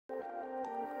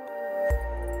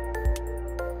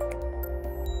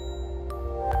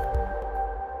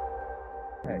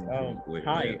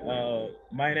Hi,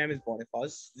 my name is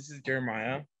Boniface. This is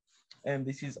Jeremiah, and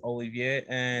this is Olivier,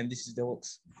 and this is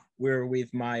Deluxe. We're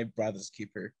with my brother's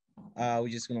keeper. We're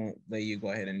just gonna let you go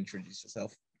ahead and introduce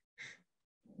yourself.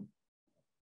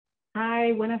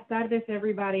 Hi, buenas tardes,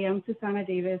 everybody. I'm Xusana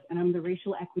Davis, and I'm the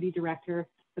Racial Equity Director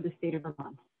for the state of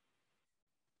Vermont.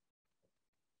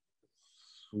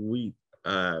 Sweet.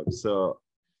 So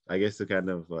I guess to kind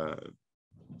of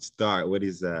start, what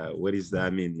is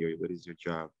that mean? What is your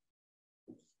job?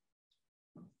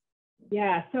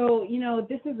 Yeah, so,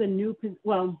 this is a new,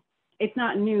 well, it's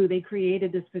not new. They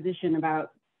created this position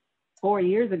about 4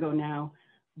 years ago now,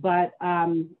 but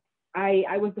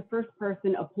I was the first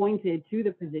person appointed to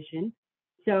the position.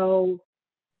 So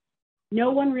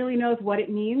no one really knows what it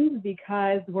means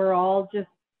because we're all just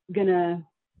gonna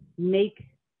make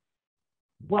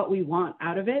what we want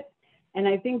out of it. And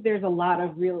I think there's a lot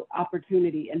of real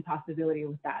opportunity and possibility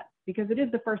with that because it is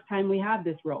the first time we have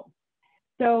this role.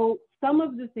 So some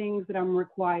of the things that I'm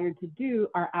required to do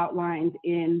are outlined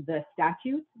in the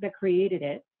statute that created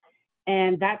it.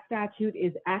 And that statute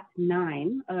is Act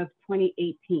 9 of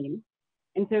 2018.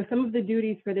 And so some of the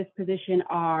duties for this position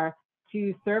are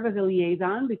to serve as a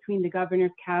liaison between the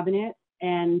governor's cabinet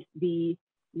and the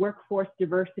Workforce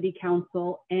Diversity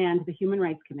Council and the Human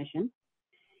Rights Commission.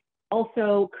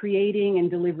 Also creating and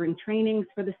delivering trainings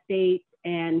for the state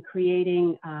and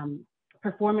creating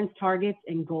performance targets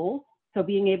and goals. So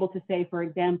being able to say, for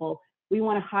example, we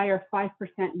want to hire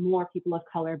 5% more people of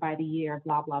color by the year,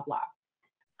 blah, blah, blah.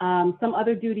 Some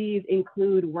other duties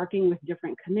include working with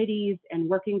different committees and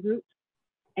working groups.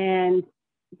 And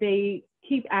they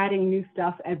keep adding new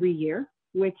stuff every year,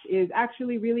 which is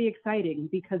actually really exciting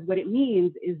because what it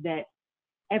means is that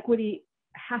equity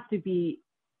has to be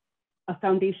a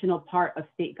foundational part of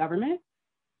state government.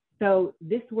 So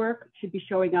this work should be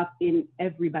showing up in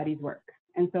everybody's work.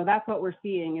 And so that's what we're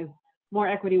seeing is more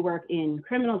equity work in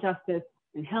criminal justice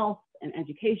and health and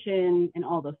education and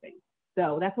all those things.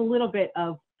 So that's a little bit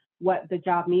of what the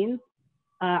job means.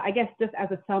 I guess just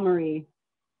as a summary,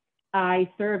 I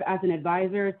serve as an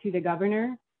advisor to the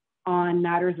governor on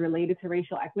matters related to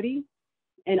racial equity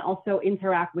and also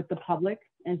interact with the public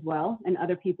as well and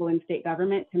other people in state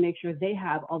government to make sure they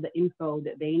have all the info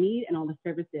that they need and all the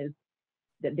services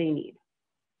that they need.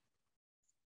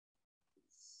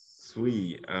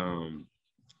 Sweet.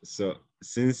 So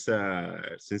since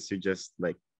you just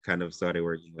like kind of started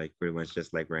working like pretty much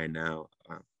just like right now,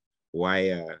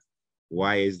 why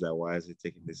why is that? Why is it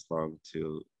taking this long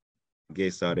to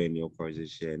get started in your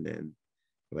position and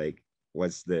like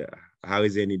how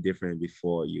is it any different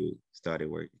before you started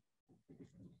working?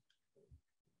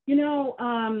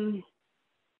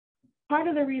 Part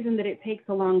of the reason that it takes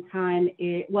a long time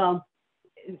is, well,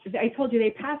 I told you they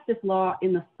passed this law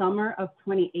in the summer of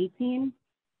 2018,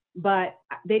 but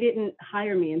they didn't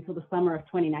hire me until the summer of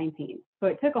 2019. So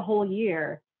it took a whole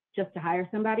year just to hire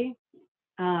somebody.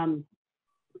 And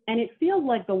it feels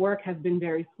like the work has been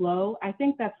very slow. I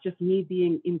think that's just me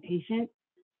being impatient.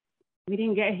 We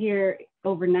didn't get here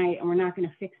overnight and we're not going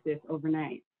to fix this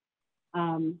overnight.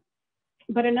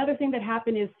 But another thing that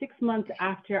happened is 6 months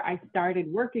after I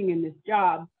started working in this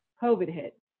job, COVID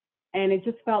hit. And it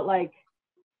just felt like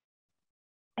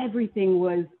everything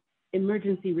was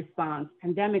emergency response,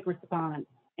 pandemic response.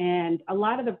 And a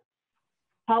lot of the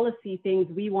policy things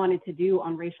we wanted to do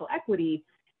on racial equity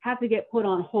had to get put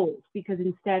on hold because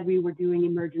instead we were doing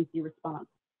emergency response.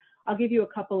 I'll give you a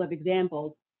couple of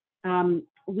examples.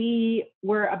 We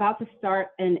were about to start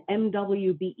an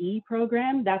MWBE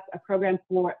program. That's a program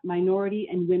for minority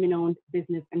and women-owned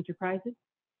business enterprises.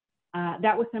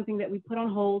 That was something that we put on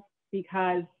hold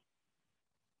because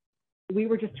we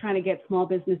were just trying to get small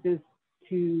businesses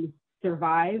to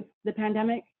survive the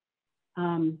pandemic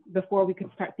before we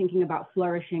could start thinking about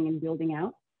flourishing and building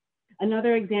out.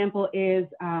 Another example is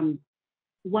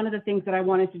one of the things that I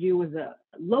wanted to do was a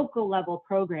local level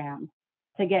program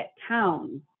to get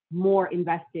towns more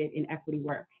invested in equity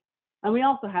work. And we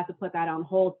also had to put that on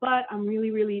hold, but I'm really,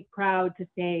 really proud to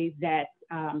say that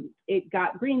it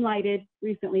got green lighted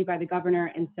recently by the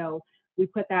governor. And so we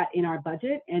put that in our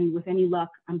budget. And with any luck,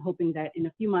 I'm hoping that in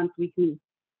a few months we can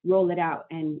roll it out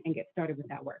and get started with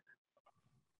that work.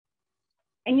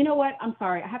 And you know what? I'm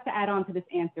sorry, I have to add on to this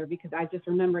answer because I just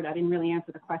remembered I didn't really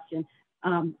answer the question.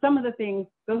 Some of the things,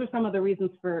 those are some of the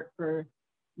reasons for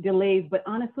delays, but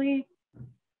honestly,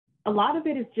 a lot of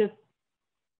it is just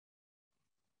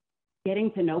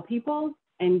getting to know people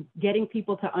and getting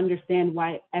people to understand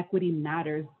why equity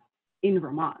matters in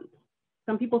Vermont.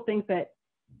 Some people think that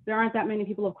there aren't that many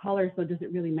people of color, so does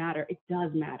it really matter? It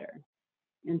does matter.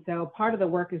 And so part of the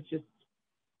work is just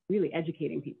really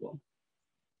educating people.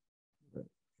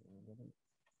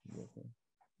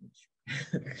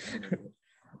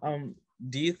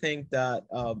 Do you think that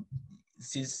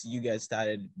since you guys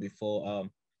started before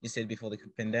you said before the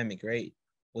pandemic, right?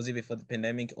 Was it before the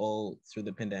pandemic or through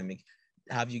the pandemic?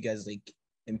 Have you guys like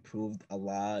improved a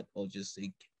lot or just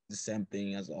like the same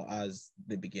thing as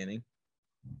the beginning?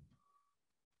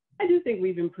 I do think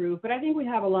we've improved, but I think we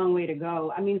have a long way to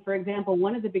go. I mean, for example,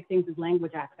 one of the big things is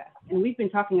language access. And we've been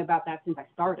talking about that since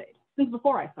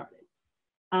before I started.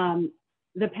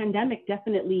 The pandemic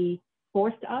definitely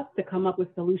forced us to come up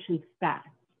with solutions fast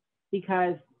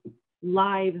because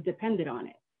lives depended on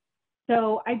it.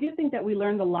 So I do think that we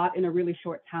learned a lot in a really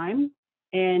short time,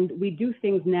 and we do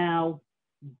things now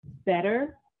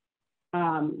better.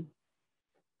 And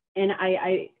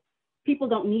people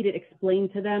don't need it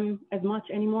explained to them as much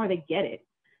anymore. They get it.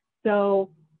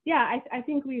 So yeah, I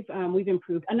think we've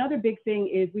improved. Another big thing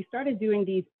is we started doing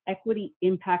these equity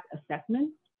impact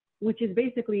assessments, which is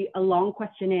basically a long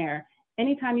questionnaire.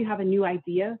 Anytime you have a new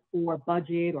idea for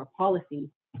budget or policy,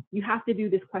 you have to do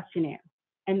this questionnaire.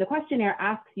 And the questionnaire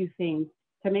asks you things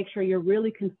to make sure you're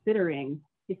really considering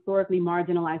historically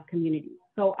marginalized communities.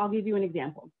 So I'll give you an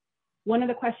example. One of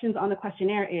the questions on the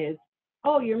questionnaire is,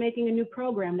 oh, you're making a new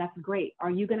program, that's great.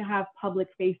 Are you gonna have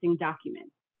public-facing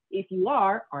documents? If you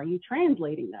are you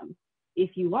translating them?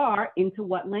 If you are, into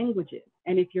what languages?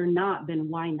 And if you're not, then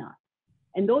why not?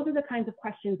 And those are the kinds of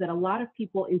questions that a lot of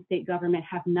people in state government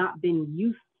have not been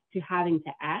used to having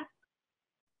to ask.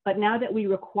 But now that we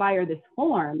require this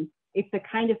form, it's the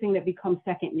kind of thing that becomes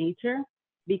second nature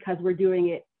because we're doing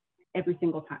it every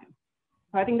single time.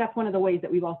 So I think that's one of the ways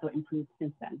that we've also improved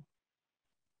since then.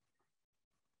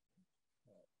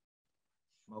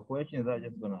 My question is, I'm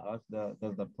just going to ask that,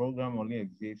 does the program only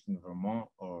exist in Vermont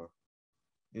or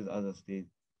is other states?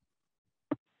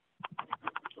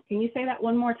 Can you say that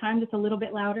one more time, just a little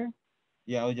bit louder?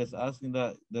 Yeah, I was just asking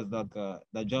that, does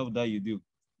the job that you do,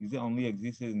 is it only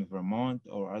existed in Vermont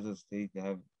or other states that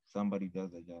have somebody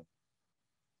does the job?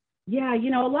 Yeah, you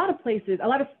know, a lot of places, a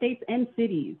lot of states and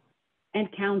cities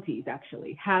and counties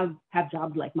actually have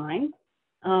jobs like mine.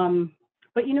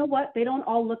 But you know what? They don't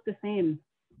all look the same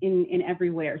in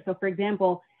everywhere. So for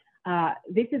example,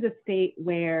 this is a state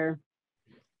where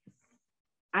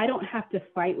I don't have to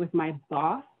fight with my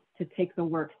boss to take the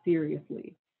work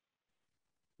seriously.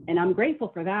 And I'm grateful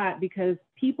for that because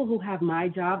people who have my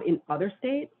job in other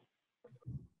states,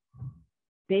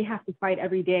 they have to fight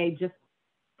every day just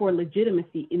for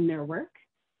legitimacy in their work.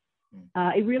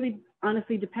 It really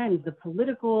honestly depends. The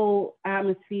political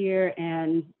atmosphere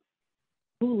and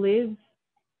who lives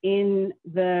in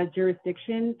the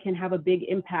jurisdiction can have a big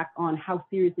impact on how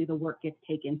seriously the work gets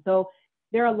taken. So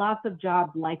there are lots of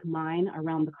jobs like mine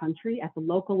around the country at the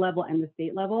local level and the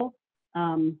state level,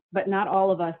 but not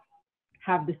all of us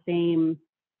have the same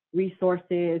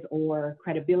resources or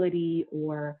credibility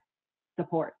or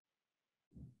support.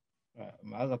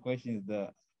 My other question is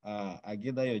that I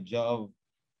get that your job,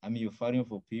 I mean, you're fighting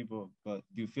for people, but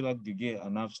do you feel like you get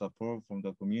enough support from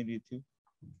the community too?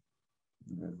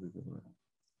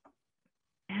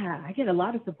 Yeah, I get a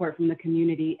lot of support from the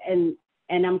community, and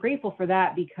I'm grateful for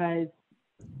that because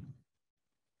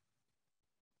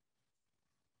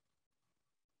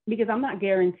I'm not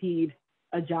guaranteed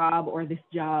a job or this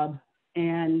job,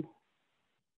 and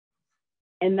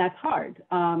that's hard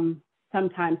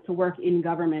sometimes to work in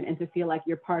government and to feel like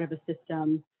you're part of a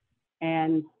system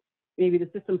and maybe the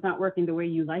system's not working the way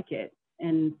you like it.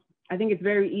 And I think it's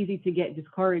very easy to get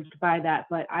discouraged by that,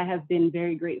 but I have been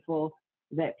very grateful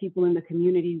that people in the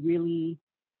community really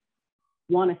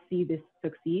want to see this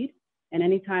succeed. And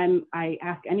anytime I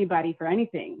ask anybody for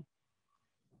anything,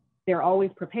 they're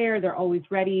always prepared, they're always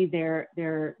ready, they're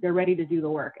ready to do the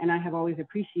work. And I have always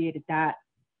appreciated that.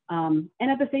 And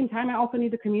at the same time, I also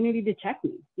need the community to check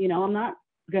me. You know, I'm not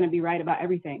going to be right about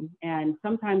everything. And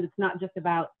sometimes it's not just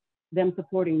about them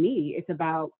supporting me, it's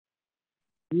about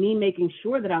me making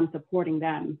sure that I'm supporting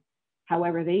them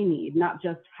however they need, not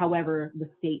just however the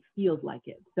state feels like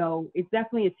it. So it's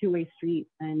definitely a two-way street,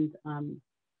 and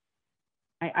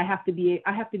I have to be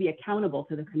accountable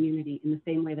to the community in the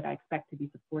same way that I expect to be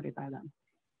supported by them.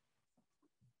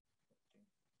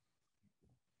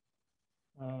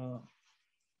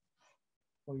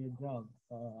 For your job,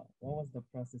 what was the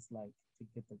process like to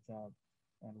get the job,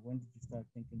 and when did you start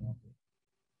thinking of it?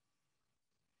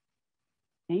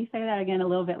 Can you say that again a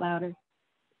little bit louder?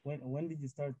 When did you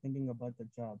start thinking about the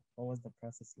job? What was the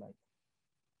process like?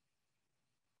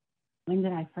 When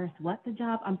did I first what the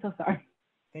job? I'm so sorry.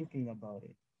 Thinking about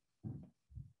it.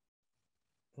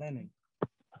 Planning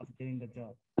of getting the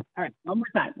job. All right, one more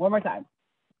time. Like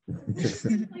you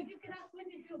can ask, when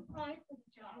did you apply for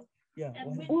the job? Yeah.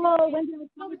 And when, Well, when did I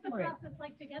what was apply the for it? process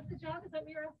like to get the job? Is that what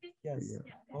you're asking? Yes.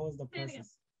 Yeah. What was the Say it again.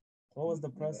 process? What was the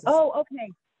process? Oh, okay.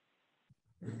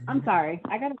 I'm sorry.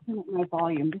 I gotta turn up my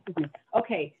volume. This is me.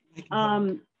 Okay. That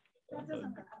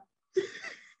doesn't matter.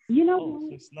 You know, Oh,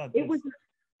 so it's not it this. was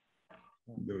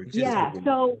No, it's yeah. just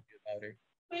So Louder.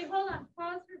 Wait, hold on.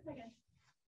 Pause for a second.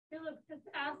 Hey, look, just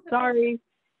ask the sorry.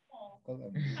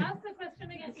 question. Ask the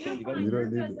question again. You're You fine. don't You're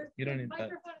need good. it. The You don't need that.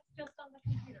 microphone is just on the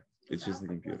computer. It's just the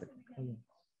computer. Okay.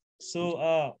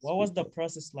 So, what was the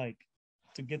process like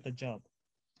to get the job?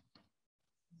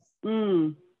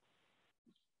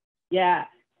 Yeah.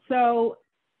 So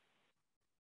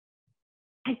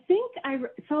I think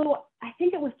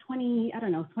it was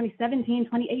 2017,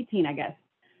 2018, I guess,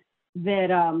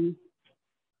 that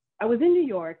I was in New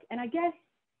York, and I guess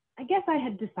I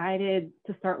had decided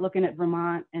to start looking at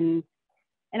Vermont, and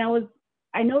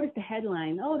I noticed a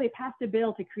headline, oh, they passed a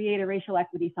bill to create a racial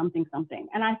equity something something,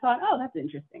 and I thought, oh, that's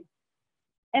interesting,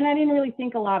 and I didn't really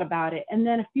think a lot about it. And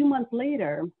then a few months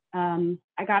later,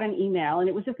 I got an email, and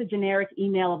it was just a generic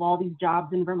email of all these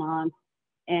jobs in Vermont,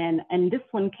 and this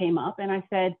one came up, and I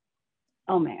said,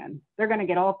 oh man, they're going to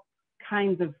get all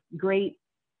kinds of great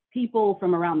people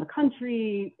from around the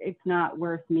country. It's not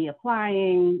worth me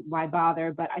applying. Why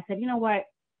bother? But I said, you know what?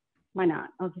 Why not?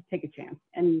 I'll just take a chance.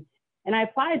 And I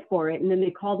applied for it, and then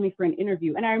they called me for an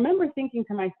interview. And I remember thinking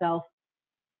to myself,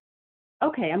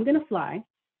 okay, I'm going to fly. I'm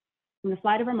going to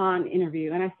fly to Vermont and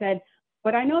interview. And I said,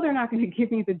 but I know they're not going to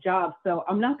give me the job, so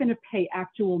I'm not going to pay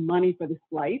actual money for this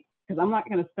flight, because I'm not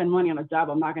going to spend money on a job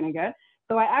I'm not going to get.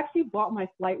 So I actually bought my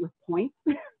flight with points.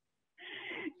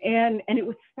 and it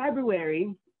was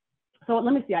February. So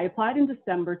let me see, I applied in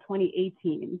December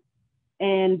 2018,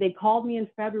 and they called me in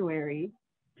February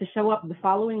to show up the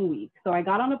following week. So I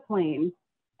got on a plane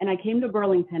and I came to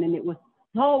Burlington, and it was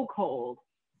so cold.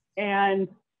 And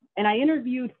I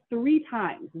interviewed 3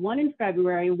 times, one in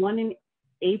February, one in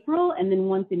April, and then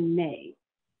once in May.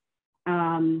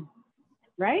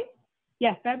 Right?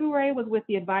 Yeah, February was with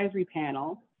the advisory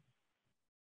panel.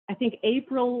 I think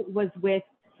April was with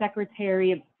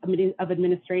Secretary of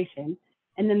Administration.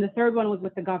 And then the third one was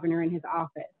with the governor in his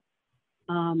office.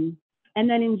 And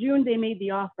then in June, they made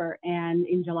the offer. And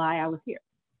in July, I was here.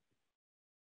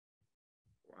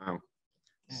 Wow.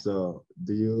 So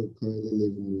do you currently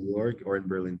live in New York or in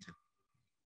Burlington?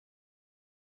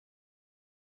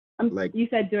 Like, you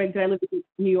said, do I live in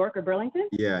New York or Burlington?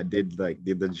 yeah, did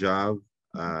the job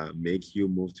make you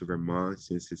move to Vermont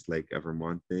since it's like a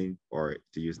Vermont thing, or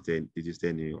did you stay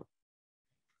in New York?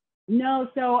 No,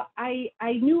 so I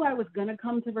knew I was gonna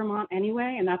come to Vermont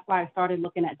anyway, and that's why I started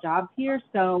looking at jobs here.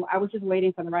 So I was just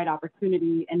waiting for the right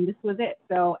opportunity, and this was it.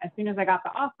 So as soon as I got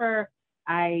the offer,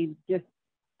 I just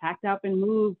packed up and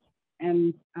moved,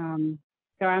 and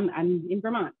so I'm in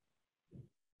Vermont.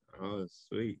 Oh,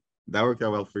 sweet. That worked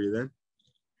out well for you then?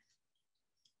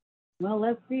 Well,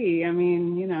 let's see. I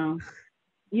mean, you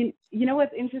know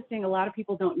what's interesting? A lot of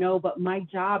people don't know, but my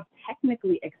job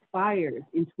technically expires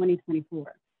in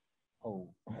 2024. Oh.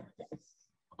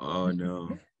 Oh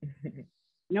no.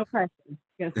 No pressure.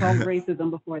 Gotta solve racism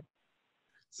before.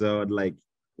 So like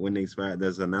when they expire,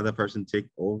 does another person take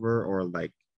over, or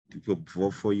like people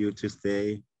vote for you to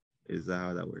stay? Is that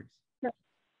how that works?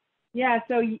 Yeah,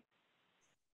 so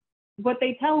what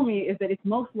they tell me is that it's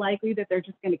most likely that they're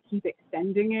just going to keep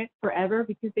extending it forever,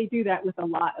 because they do that with a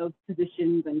lot of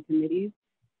positions and committees.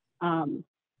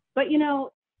 But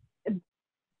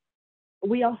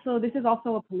this is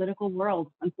also a political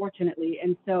world, unfortunately.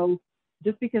 And so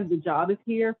just because the job is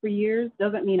here for years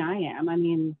doesn't mean I am. I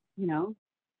mean,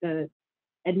 the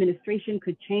administration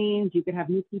could change. You could have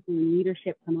new people in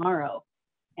leadership tomorrow.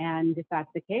 And if that's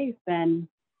the case, then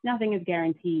nothing is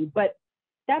guaranteed. But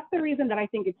that's the reason that I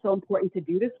think it's so important to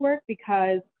do this work,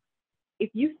 because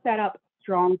if you set up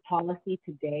strong policy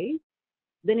today,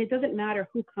 then it doesn't matter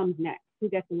who comes next, who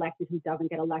gets elected, who doesn't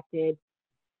get elected.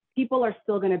 People are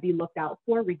still going to be looked out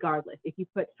for regardless if you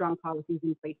put strong policies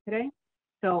in place today.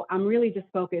 So I'm really just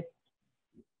focused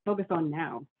on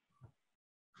now.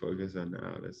 Focus on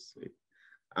now. That's sweet.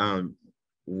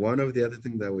 One of the other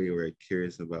things that we were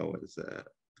curious about was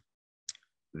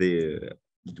do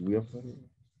we have photos?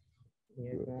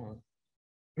 Yeah, go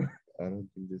on. I don't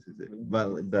think this is it.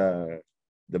 But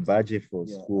the budget for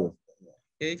school.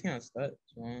 Yeah, you can start.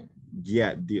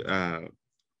 Yeah.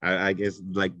 I guess,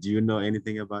 like, do you know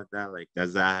anything about that? Like,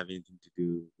 does that have anything to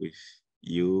do with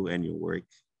you and your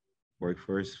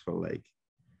workforce for like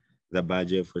the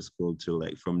budget for school to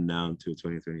like from now to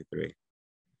 2023?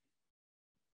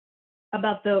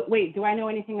 Do I know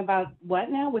anything about what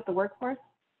now with the workforce?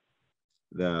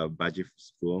 The budget for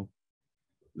school,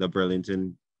 the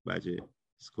Burlington budget.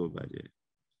 school budget?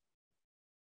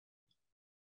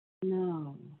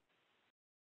 No.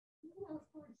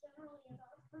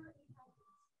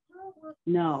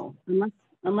 No,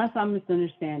 unless I'm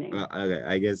misunderstanding. Okay,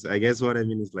 I guess what I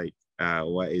mean is like,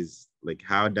 what is like,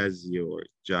 how does your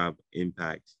job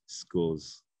impact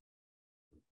schools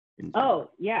in general? Oh,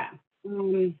 yeah.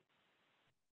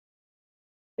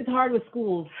 It's hard with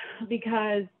schools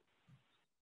because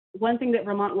one thing that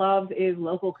Vermont loves is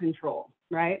local control,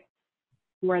 right?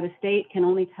 Where the state can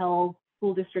only tell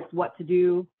school districts what to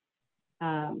do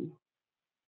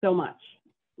so much,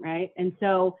 right? And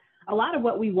so a lot of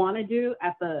what we want to do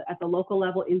at the local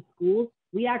level in schools,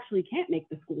 we actually can't make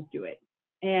the schools do it.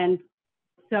 And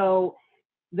so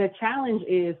the challenge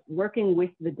is working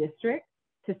with the district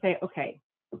to say, okay,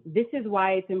 this is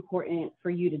why it's important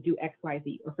for you to do X, Y,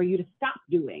 Z, or for you to stop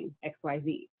doing X, Y,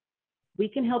 Z. We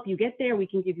can help you get there. We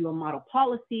can give you a model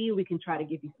policy. We can try to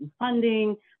give you some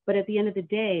funding. But at the end of the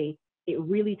day, it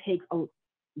really takes a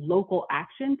local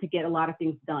action to get a lot of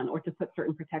things done or to put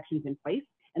certain protections in place.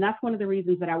 And that's one of the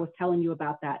reasons that I was telling you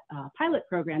about that pilot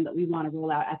program that we want to roll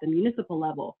out at the municipal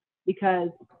level, because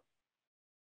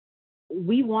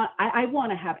I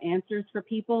want to have answers for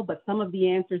people, but some of the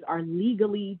answers are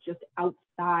legally just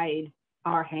outside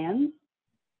our hands.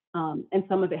 And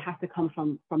some of it has to come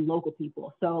from local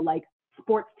people. So like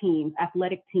sports teams,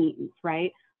 athletic teams,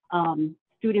 right?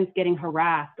 Students getting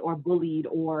harassed or bullied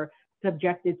or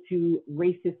subjected to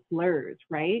racist slurs,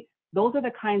 right? Those are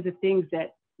the kinds of things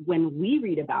that when we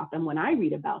read about them, when I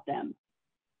read about them,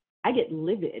 I get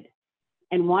livid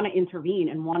and want to intervene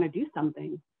and want to do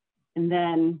something. And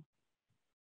then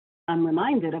I'm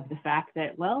reminded of the fact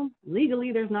that, well,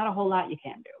 legally, there's not a whole lot you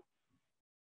can do.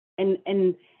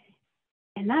 And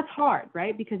that's hard,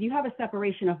 right? Because you have a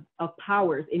separation of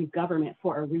powers in government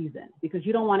for a reason, because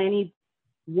you don't want any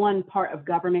one part of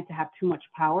government to have too much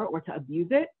power or to abuse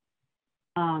it.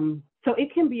 So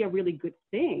it can be a really good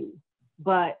thing,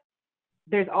 but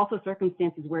there's also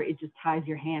circumstances where it just ties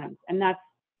your hands, and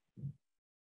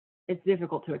it's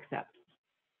difficult to accept.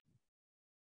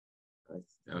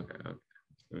 Okay.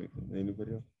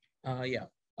 Anybody else? Yeah.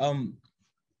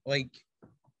 Like,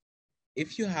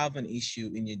 if you have an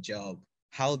issue in your job,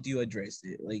 how do you address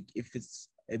it? Like, if it's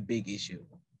a big issue.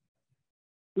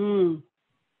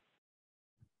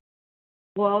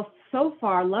 Well, so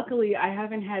far, luckily, I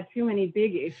haven't had too many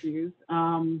big issues.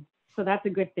 So that's a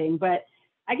good thing. But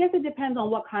I guess it depends on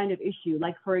what kind of issue.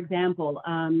 Like, for example,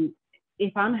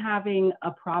 if I'm having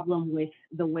a problem with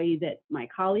the way that my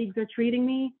colleagues are treating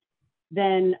me,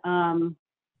 then,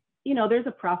 there's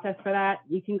a process for that.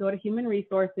 You can go to human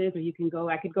resources,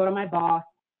 or I could go to my boss.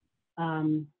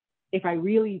 If I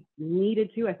really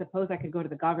needed to, I suppose I could go to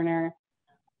the governor.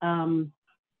 But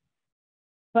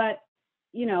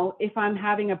if I'm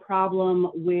having a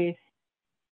problem with,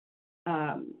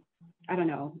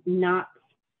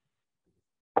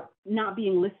 not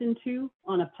being listened to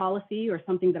on a policy or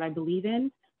something that I believe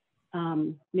in,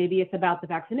 maybe it's about the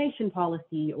vaccination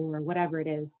policy or whatever it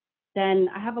is, then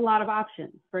I have a lot of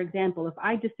options. For example, if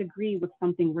I disagree with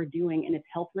something we're doing and it's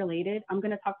health related, I'm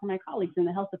going to talk to my colleagues in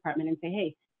the health department and say,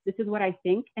 hey, this is what I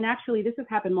think. And actually, this has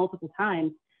happened multiple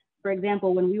times. For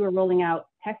example, when we were rolling out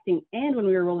testing and when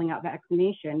we were rolling out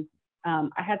vaccination, I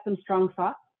had some strong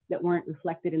thoughts that weren't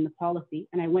reflected in the policy.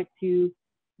 And I went to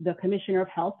the Commissioner of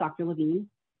Health, Dr. Levine,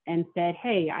 and said,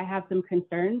 hey, I have some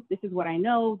concerns. This is what I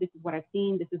know. This is what I've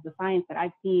seen. This is the science that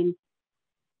I've seen.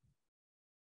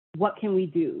 What can we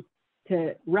do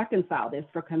to reconcile this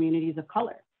for communities of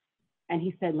color? And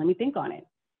he said, let me think on it.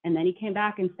 And then he came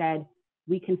back and said,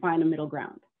 we can find a middle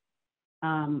ground.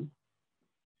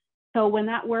 So when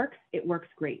that works, it works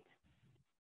great.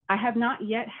 I have not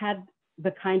yet had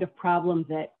the kind of problem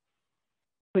that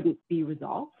couldn't be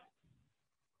resolved.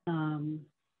 And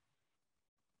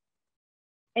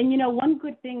one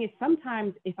good thing is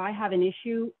sometimes if I have an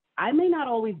issue, I may not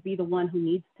always be the one who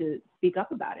needs to speak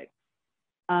up about it.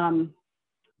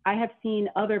 I have seen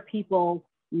other people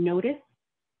notice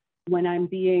when I'm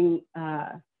being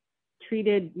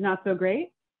treated not so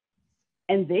great,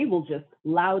 and they will just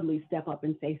loudly step up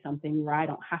and say something where I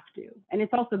don't have to. And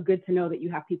it's also good to know that you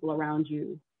have people around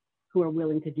you who are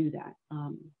willing to do that.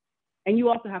 And you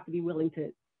also have to be willing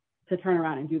to turn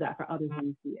around and do that for others when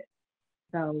you see it.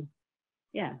 So,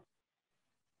 yeah.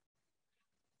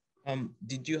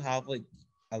 Did you have like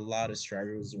a lot of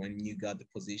struggles when you got the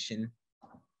position?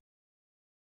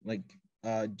 Like,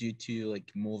 due to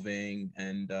like moving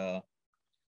and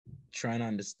trying to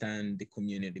understand the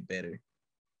community better?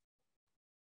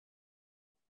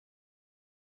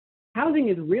 Housing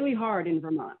is really hard in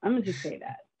Vermont. I'm gonna just say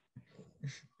that.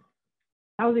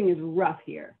 Housing is rough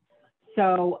here.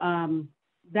 So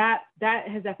that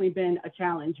has definitely been a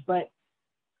challenge. But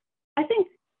I think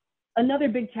another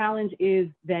big challenge is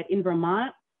that in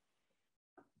Vermont,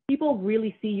 people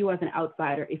really see you as an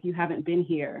outsider if you haven't been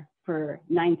here for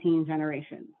 19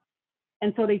 generations.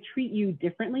 And so they treat you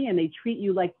differently, and they treat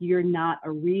you like you're not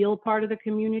a real part of the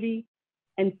community.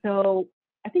 And so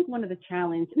I think one of the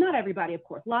challenges, not everybody, of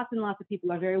course, lots and lots of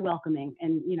people are very welcoming,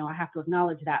 and I have to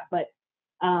acknowledge that. But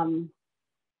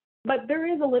there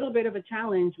is a little bit of a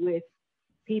challenge with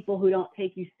people who don't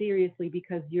take you seriously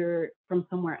because you're from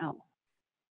somewhere else.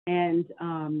 And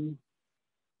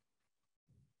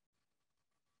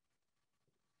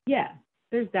yeah,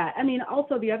 there's that. I mean,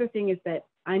 also the other thing is that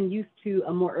I'm used to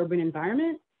a more urban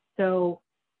environment. So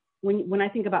when I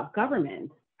think about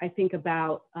government, I think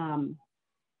about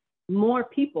more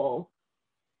people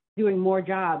doing more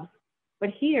jobs, but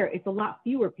here it's a lot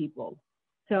fewer people.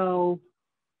 So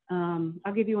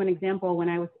I'll give you an example. When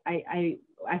I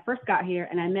first got here,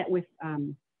 and I met with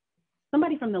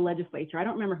somebody from the legislature. I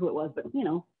don't remember who it was, but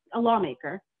a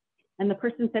lawmaker. And the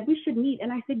person said, we should meet.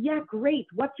 And I said, yeah, great.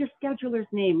 What's your scheduler's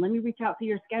name? Let me reach out to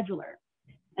your scheduler.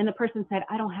 And the person said,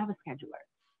 I don't have a scheduler.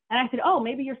 And I said, oh,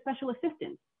 maybe your special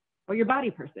assistant or your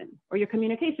body person or your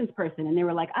communications person. And they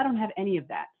were like, I don't have any of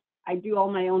that. I do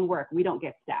all my own work. We don't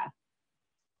get staff.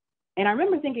 And I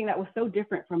remember thinking that was so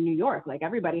different from New York. Like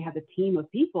everybody has a team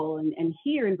of people. And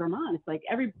here in Vermont, it's like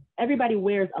everybody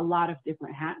wears a lot of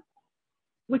different hats,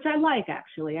 which I like,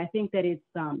 actually. I think that it's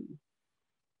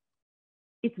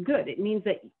good. It means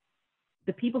that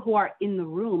the people who are in the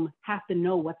room have to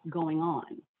know what's going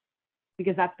on,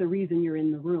 because that's the reason you're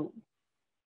in the room.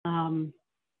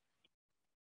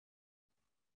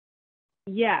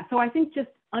 Yeah, so I think just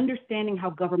understanding how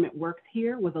government works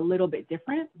here was a little bit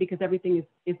different because everything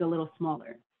is a little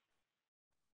smaller.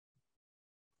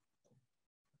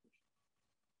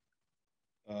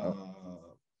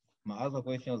 My other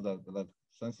question is like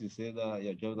since you said that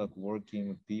your job like working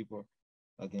with people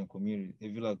like in a community,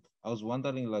 if you I was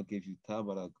wondering like if you thought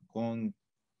about like going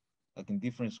like in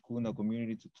different school in the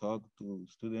community to talk to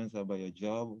students about your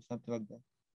job or something like that.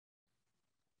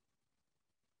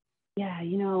 Yeah,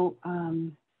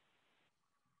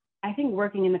 I think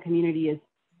working in the community is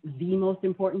the most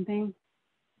important thing.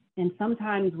 And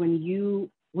sometimes when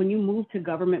you move to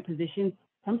government positions,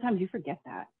 sometimes you forget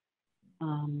that.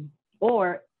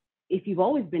 Or if you've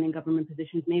always been in government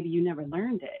positions, maybe you never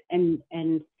learned it. And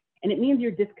it means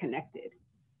you're disconnected.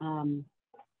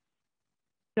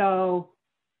 So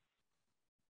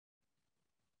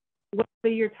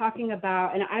whether you're talking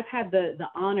about, and I've had the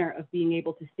honor of being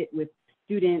able to sit with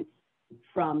students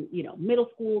from middle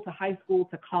school to high school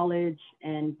to college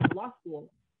and to law school.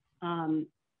 And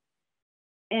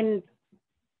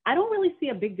I don't really see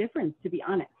a big difference, to be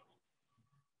honest.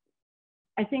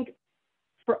 I think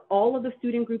for all of the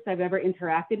student groups I've ever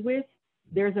interacted with,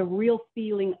 there's a real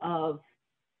feeling of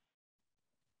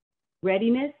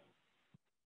readiness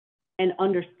and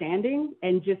understanding,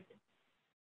 and just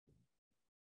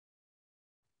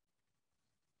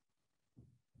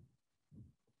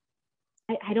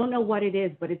I don't know what it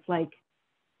is, but it's like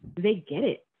they get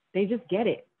it. They just get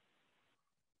it.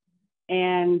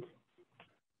 And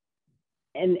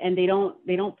they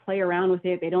don't play around with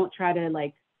it. They don't try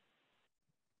to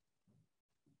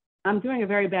I'm doing a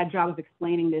very bad job of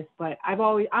explaining this, but I'm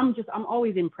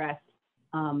always impressed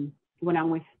when I'm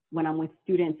with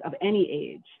students of any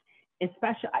age.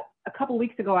 Especially a couple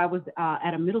weeks ago, I was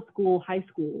at a middle school, high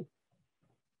school,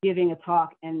 giving a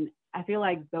talk, and I feel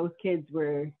like those kids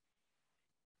were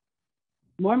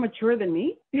more mature than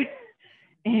me,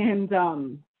 and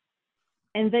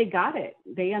they got it.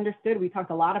 They understood. We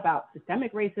talked a lot about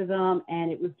systemic racism,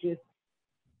 and it was just,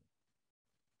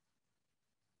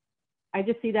 I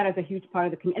just see that as a huge part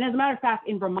of the community. And as a matter of fact,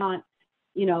 in Vermont,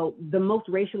 the most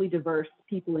racially diverse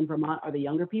people in Vermont are the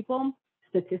younger people.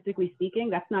 Statistically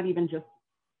speaking, that's not even just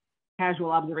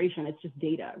casual observation, it's just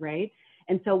data, right?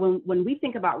 And so when we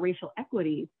think about racial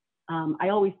equity, I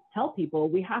always tell people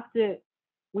we have to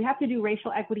do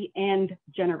racial equity and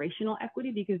generational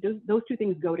equity, because those two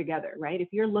things go together, right? If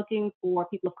you're looking for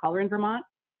people of color in Vermont,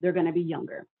 they're going to be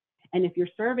younger. And if you're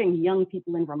serving young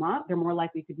people in Vermont, they're more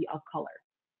likely to be of color.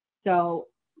 So,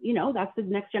 that's the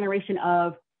next generation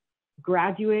of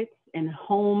graduates and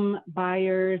home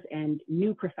buyers and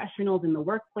new professionals in the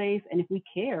workplace. And if we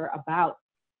care about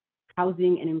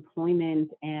housing and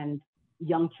employment and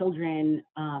young children,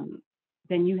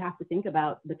 then you have to think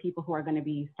about the people who are going to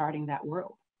be starting that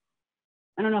world.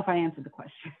 I don't know if I answered the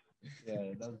question.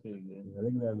 Yeah, that's pretty good. I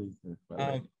think that makes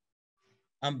sense.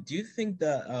 Do you think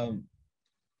that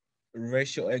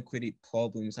racial equity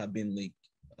problems have been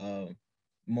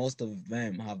most of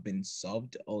them have been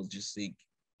solved, or just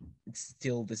it's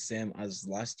still the same as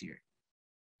last year.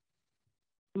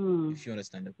 Hmm. If you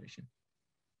understand the question.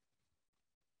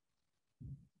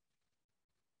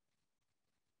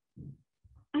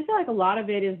 I feel like a lot of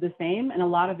it is the same and a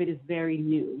lot of it is very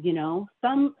new, you know.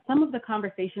 Some of the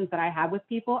conversations that I have with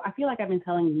people, I feel like I've been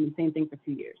telling them the same thing for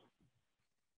 2 years.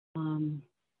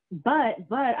 But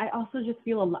I also just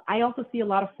feel I also see a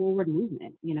lot of forward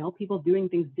movement, you know, people doing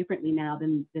things differently now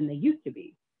than they used to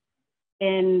be.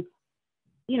 And,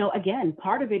 you know, again,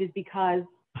 part of it is because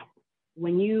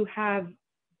when you have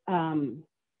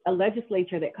a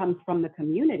legislature that comes from the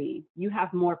community, you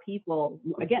have more people,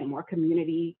 again, more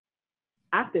community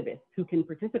activists who can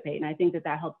participate. And I think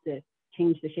that helps to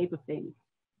change the shape of things.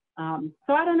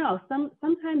 So I don't know,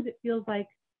 sometimes it feels like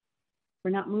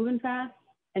we're not moving fast.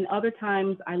 And other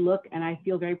times I look and I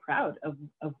feel very proud of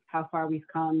how far we've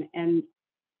come. And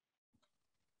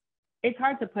it's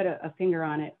hard to put a finger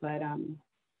on it, but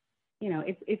you know,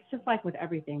 it's just like with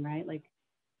everything, right? Like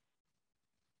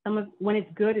when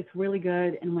it's good, it's really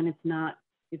good. And when it's not,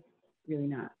 it's really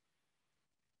not.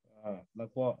 Like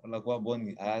what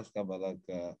Bonnie asked about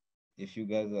if you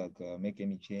guys make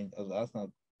any change. I was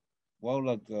asking what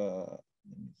let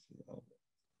me see,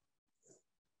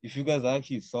 if you guys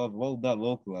actually solve, what would that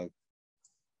look like?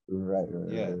 Right.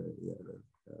 Yeah.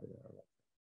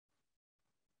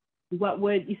 What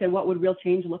would real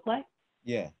change look like?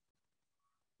 Yeah.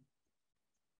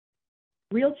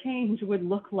 Real change would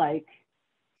look like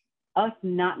us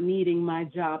not needing my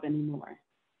job anymore.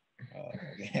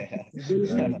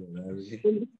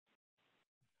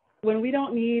 When we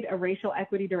don't need a racial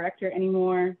equity director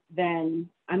anymore, then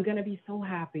I'm going to be so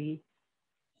happy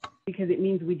because it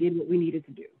means we did what we needed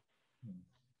to do.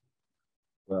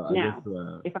 Well, now,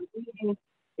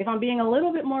 if I'm being a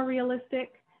little bit more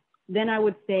realistic, then I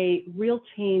would say real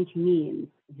change means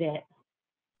that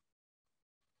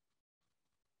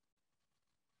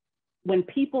when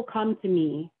people come to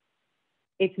me,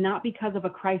 it's not because of a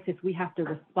crisis we have to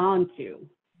respond to.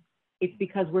 It's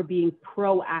because we're being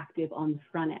proactive on the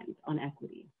front end on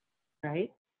equity,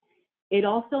 right? It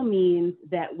also means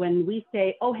that when we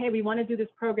say, oh, hey, we want to do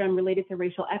this program related to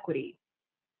racial equity,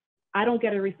 I don't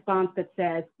get a response that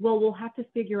says, well, we'll have to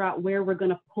figure out where we're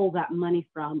going to pull that money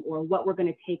from or what we're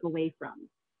going to take away from.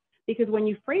 Because when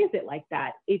you phrase it like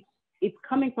that, it's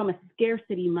coming from a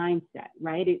scarcity mindset,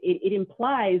 right? It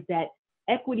implies that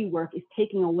equity work is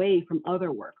taking away from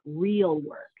other work, real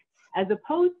work, as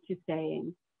opposed to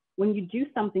saying, when you do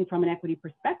something from an equity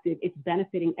perspective, it's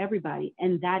benefiting everybody.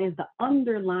 And that is the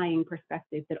underlying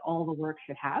perspective that all the work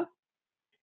should have.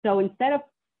 So instead of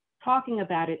talking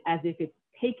about it as if it's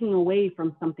taking away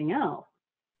from something else,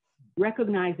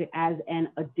 recognize it as an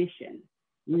addition,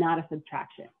 not a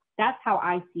subtraction. That's how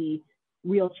I see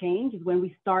real change, is when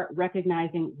we start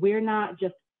recognizing we're not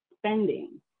just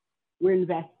spending, we're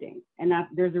investing. And that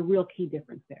there's a real key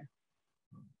difference there.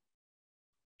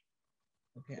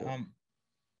 Okay.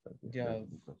 Yeah.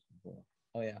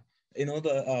 Oh yeah. You know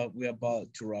that we're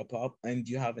about to wrap up, and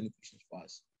do you have any questions for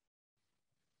us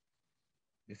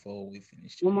before we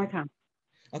finish? One more time.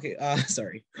 Okay.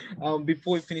 Sorry.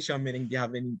 Before we finish our meeting, do you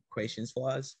have any questions for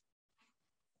us?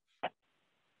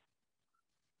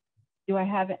 Do I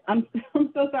have it? I'm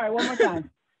so sorry. One more time.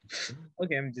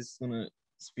 Okay, I'm just gonna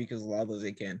speak as loud as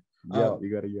I can. Yeah,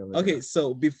 you gotta yell. Okay,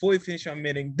 so before we finish our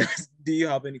meeting, do you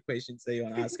have any questions that you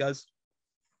want to ask us?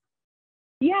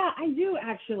 Yeah, I do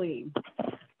actually.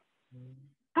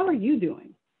 How are you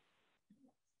doing?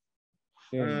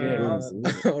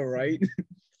 All right.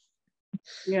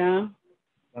 Yeah.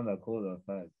 Kind of cold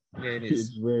outside. Yeah, it is.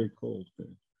 It's very cold.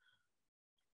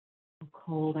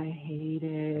 Cold, I hate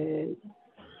it.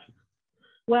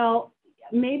 Well,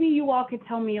 maybe you all could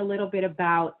tell me a little bit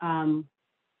about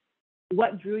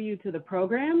what drew you to the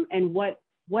program and what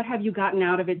have you gotten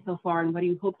out of it so far, and what do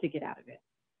you hope to get out of it?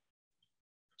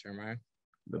 Germain?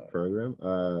 The program?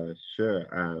 Sure.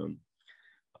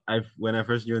 When I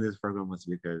first joined this program was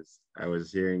because I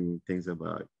was hearing things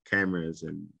about cameras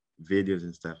and videos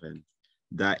and stuff, and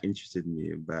that interested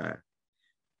me. But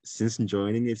since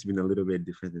joining, it's been a little bit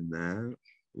different than that.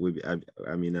 We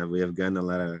have gotten a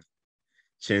lot of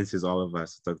chances, all of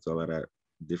us, to talk to a lot of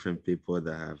different people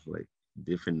that have like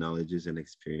different knowledges and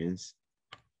experience,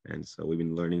 and so we've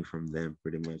been learning from them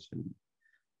pretty much, and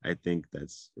I think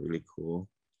that's really cool.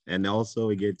 And also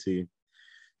we get to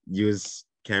use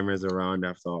cameras around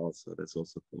after all, so that's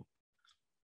also cool.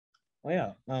 Oh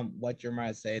yeah. What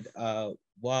Jeremiah said,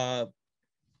 what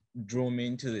drew me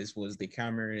into this was the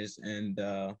cameras, and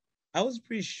I was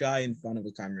pretty shy in front of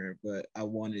the camera, but I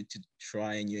wanted to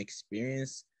try a new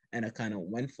experience, and I kind of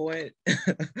went for it.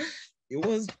 It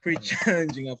was pretty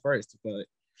challenging at first, but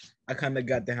I kind of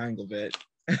got the hang of it.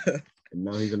 And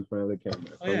now he's in front of the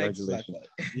camera. Oh, yeah, Congratulations. exactly.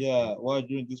 Yeah, while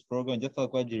during this program, just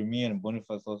like what Germain and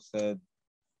Boniface also said,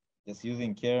 just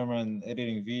using camera and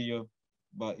editing video,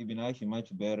 but it's been actually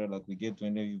much better. Like we get to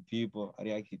interview people. I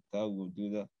actually thought we would do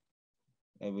that.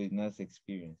 That was a nice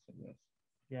experience, I guess.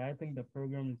 Yeah, I think the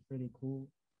program is pretty cool.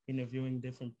 Interviewing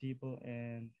different people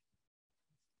and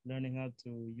learning how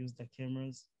to use the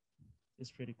cameras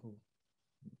is pretty cool.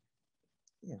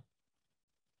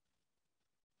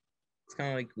 It's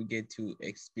kind of like we get to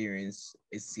experience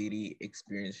a city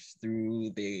experience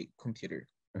through the computer,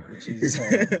 which is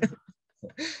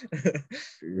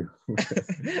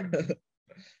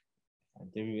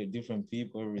Every different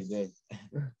people every day.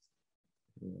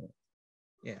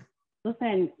 yeah.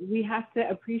 Listen, we have to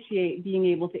appreciate being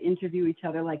able to interview each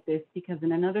other like this, because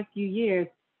in another few years,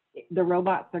 the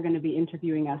robots are going to be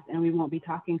interviewing us and we won't be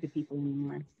talking to people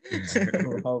anymore.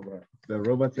 The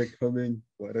robots are coming.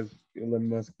 What is Elon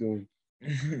Musk doing?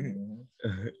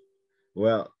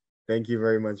 Well, thank you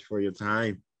very much for your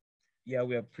time. Yeah,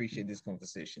 we appreciate this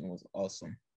conversation. It was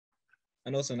awesome.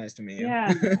 And also nice to meet you.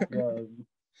 Yeah.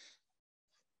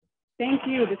 Thank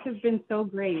you. This has been so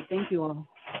great. Thank you all.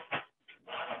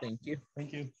 Thank you.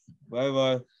 Thank you. Bye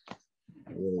bye.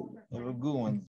 Yeah. Have a good one.